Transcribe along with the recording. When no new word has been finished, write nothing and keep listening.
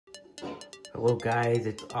Hello guys,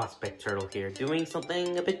 it's Aspect Turtle here, doing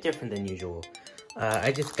something a bit different than usual.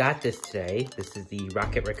 I just got this today. This is the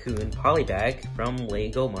Raccoon Polybag from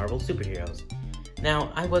LEGO Marvel Superheroes.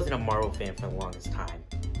 Now, I wasn't a Marvel fan for the longest time,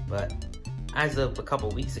 but as of a couple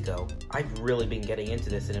weeks ago, I've really been getting into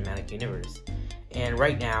the cinematic universe. And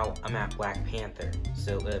right now, I'm at Black Panther,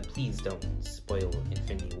 so please don't spoil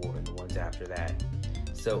Infinity War and the ones after that.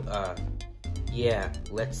 So, yeah,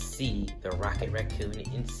 let's see the Rocket Raccoon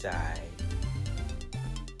inside.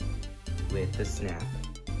 With the snap.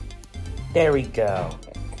 There we go.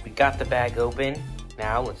 We got the bag open.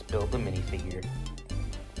 Now let's build the minifigure.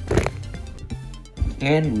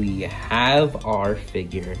 And we have our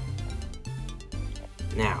figure.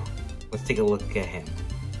 Now, let's take a look at him.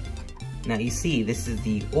 Now you see, this is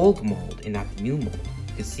the old mold and not the new mold.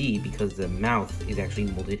 You can see because the mouth is actually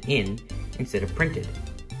molded in instead of printed.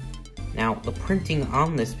 Now, the printing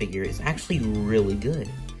on this figure is actually really good.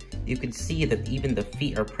 You can see that even the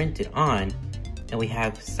feet are printed on, and we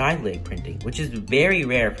have side leg printing, which is very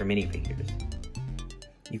rare for minifigures.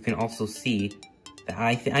 You can also see that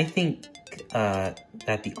I think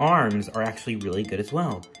that the arms are actually really good as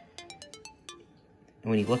well.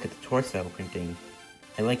 And when you look at the torso printing,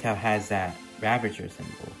 I like how it has that Ravager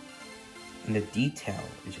symbol, and the detail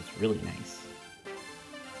is just really nice.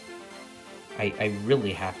 We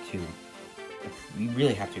really have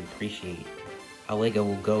to appreciate how LEGO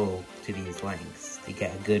will go to these lengths to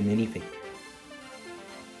get a good minifigure.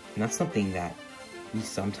 And that's something that we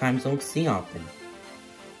sometimes don't see often.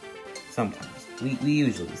 Sometimes. We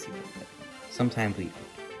usually see it, but sometimes we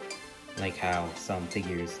don't. Like how some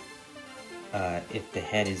figures, if the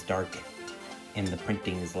head is dark and the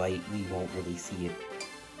printing is light, we won't really see it.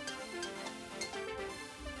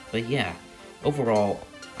 But yeah, overall,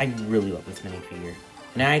 I really love this minifigure,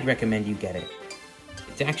 and I'd recommend you get it.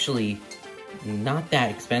 It's actually not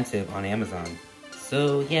that expensive on Amazon.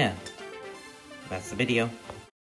 So yeah, that's the video.